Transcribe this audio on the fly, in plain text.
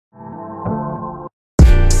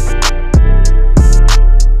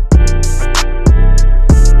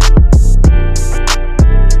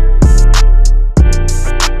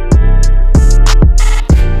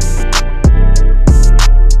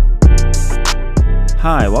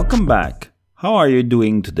Hi, welcome back. How are you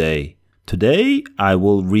doing today? Today I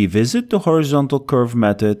will revisit the horizontal curve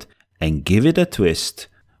method and give it a twist.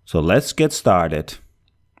 So let's get started.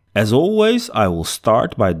 As always, I will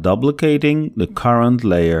start by duplicating the current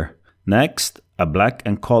layer. Next, a black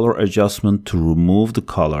and color adjustment to remove the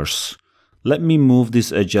colors. Let me move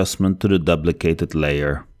this adjustment to the duplicated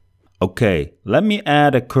layer. Okay, let me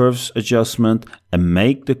add a curves adjustment and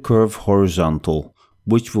make the curve horizontal,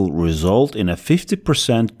 which will result in a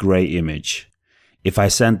 50% gray image. If I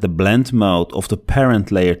send the blend mode of the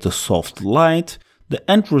parent layer to soft light, the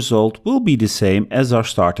end result will be the same as our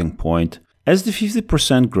starting point, as the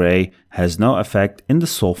 50% gray has no effect in the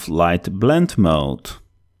soft light blend mode.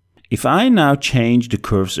 If I now change the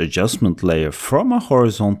curves adjustment layer from a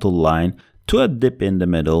horizontal line to a dip in the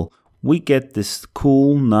middle, we get this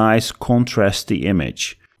cool, nice, contrasty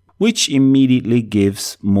image, which immediately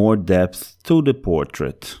gives more depth to the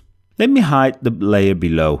portrait. Let me hide the layer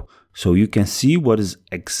below so you can see what is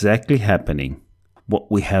exactly happening.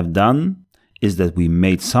 What we have done is that we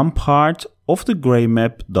made some part of the gray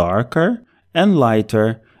map darker and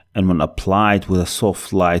lighter, and when applied with a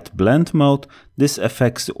soft light blend mode, this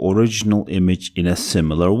affects the original image in a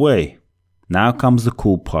similar way. Now comes the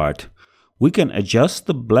cool part. We can adjust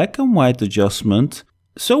the black and white adjustment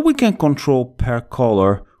so we can control per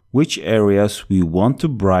color which areas we want to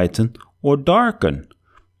brighten or darken.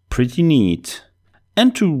 Pretty neat.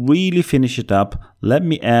 And to really finish it up, let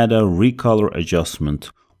me add a recolor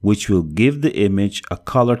adjustment, which will give the image a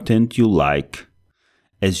color tint you like.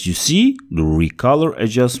 As you see, the recolor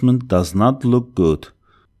adjustment does not look good.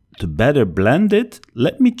 To better blend it,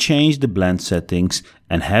 let me change the blend settings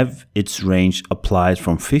and have its range applied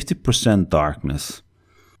from 50% darkness.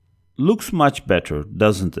 Looks much better,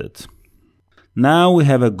 doesn't it? Now we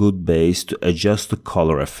have a good base to adjust the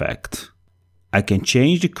color effect. I can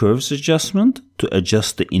change the curves adjustment to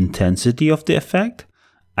adjust the intensity of the effect.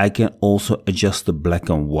 I can also adjust the black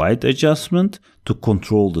and white adjustment to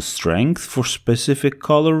control the strength for specific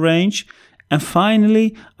color range. And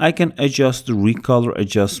finally, I can adjust the recolor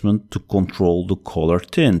adjustment to control the color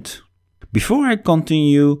tint. Before I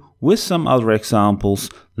continue with some other examples,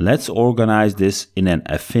 let's organize this in an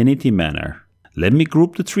affinity manner. Let me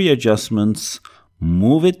group the three adjustments,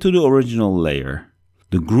 move it to the original layer.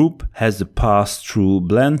 The group has the pass-through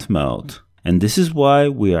blend mode, and this is why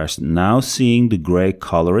we are now seeing the gray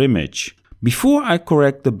color image. Before I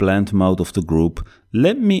correct the blend mode of the group,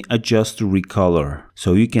 let me adjust the recolor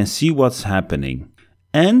so you can see what's happening.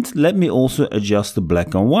 And let me also adjust the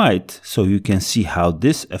black and white so you can see how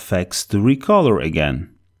this affects the recolor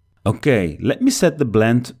again. Okay, let me set the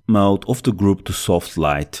blend mode of the group to soft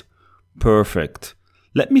light. Perfect.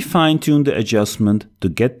 Let me fine-tune the adjustment to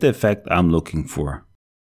get the effect I'm looking for.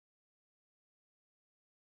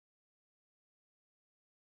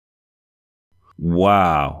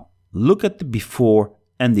 Wow, look at the before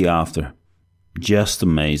and the after. Just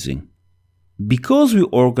amazing. Because we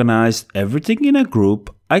organized everything in a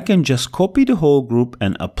group, I can just copy the whole group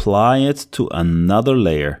and apply it to another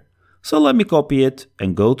layer. So let me copy it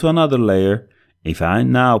and go to another layer. If I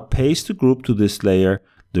now paste the group to this layer,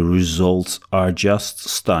 the results are just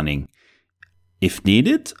stunning. If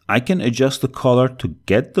needed, I can adjust the color to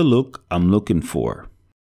get the look I'm looking for.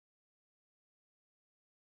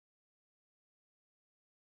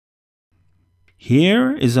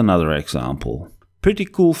 Here is another example. Pretty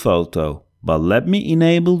cool photo, but let me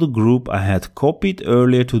enable the group I had copied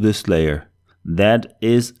earlier to this layer. That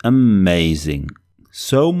is amazing.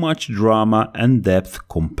 So much drama and depth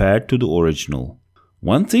compared to the original.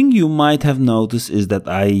 One thing you might have noticed is that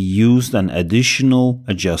I used an additional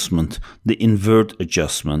adjustment, the invert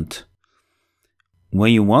adjustment.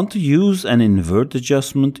 When you want to use an invert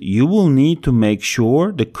adjustment, you will need to make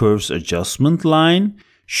sure the curves adjustment line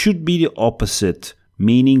should be the opposite,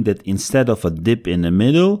 meaning that instead of a dip in the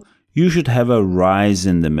middle, you should have a rise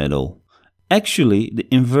in the middle. Actually, the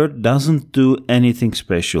invert doesn't do anything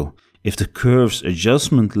special. If the curves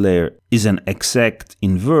adjustment layer is an exact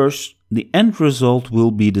inverse, the end result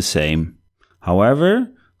will be the same.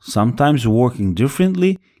 However, sometimes working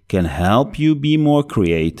differently can help you be more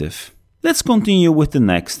creative. Let's continue with the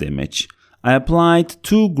next image. I applied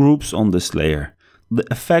two groups on this layer. The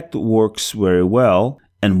effect works very well,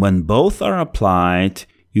 and when both are applied,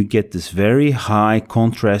 you get this very high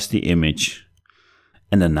contrasty image.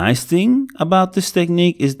 And the nice thing about this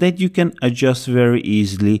technique is that you can adjust very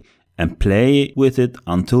easily and play with it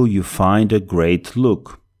until you find a great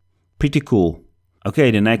look. Pretty cool. Okay,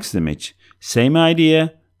 the next image. Same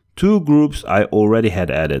idea, two groups I already had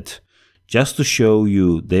added. Just to show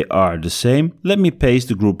you they are the same, let me paste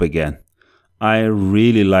the group again. I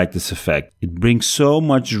really like this effect. It brings so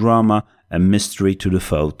much drama and mystery to the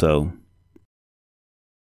photo.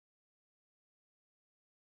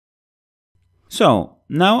 So,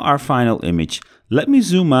 now our final image. Let me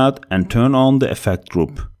zoom out and turn on the effect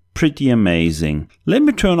group. Pretty amazing. Let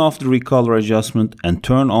me turn off the recolor adjustment and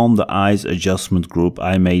turn on the eyes adjustment group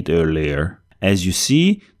I made earlier. As you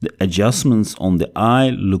see, the adjustments on the eye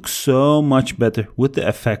look so much better with the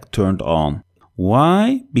effect turned on.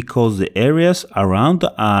 Why? Because the areas around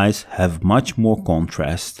the eyes have much more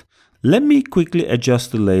contrast. Let me quickly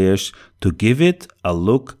adjust the layers to give it a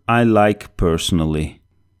look I like personally.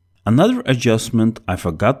 Another adjustment I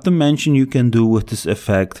forgot to mention you can do with this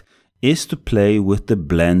effect is to play with the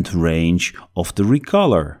blend range of the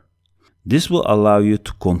recolor. This will allow you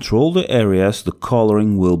to control the areas the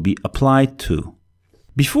coloring will be applied to.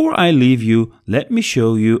 Before I leave you, let me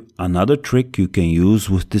show you another trick you can use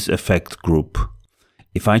with this effect group.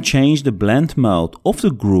 If I change the blend mode of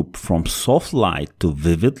the group from soft light to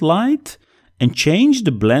vivid light and change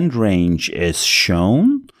the blend range as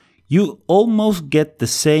shown, you almost get the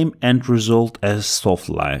same end result as soft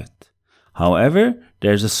light. However,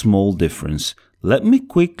 there's a small difference. Let me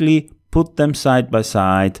quickly put them side by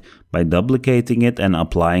side by duplicating it and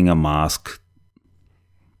applying a mask.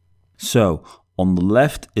 So, on the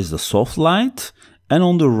left is the soft light and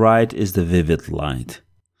on the right is the vivid light.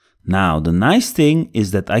 Now, the nice thing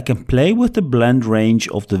is that I can play with the blend range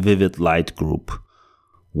of the vivid light group.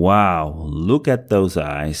 Wow, look at those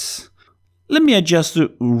eyes. Let me adjust the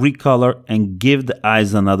recolor and give the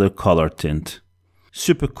eyes another color tint.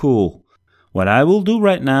 Super cool. What I will do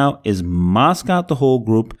right now is mask out the whole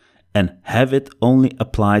group and have it only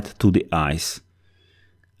applied to the eyes.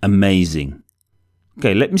 Amazing.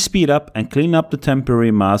 Okay, let me speed up and clean up the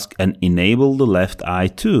temporary mask and enable the left eye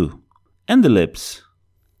too. And the lips.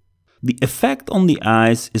 The effect on the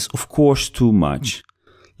eyes is of course too much.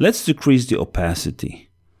 Let's decrease the opacity.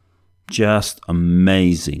 Just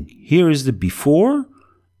amazing. Here is the before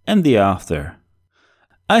and the after.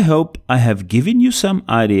 I hope I have given you some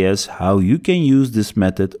ideas how you can use this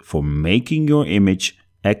method for making your image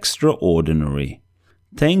extraordinary.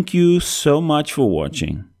 Thank you so much for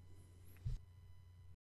watching.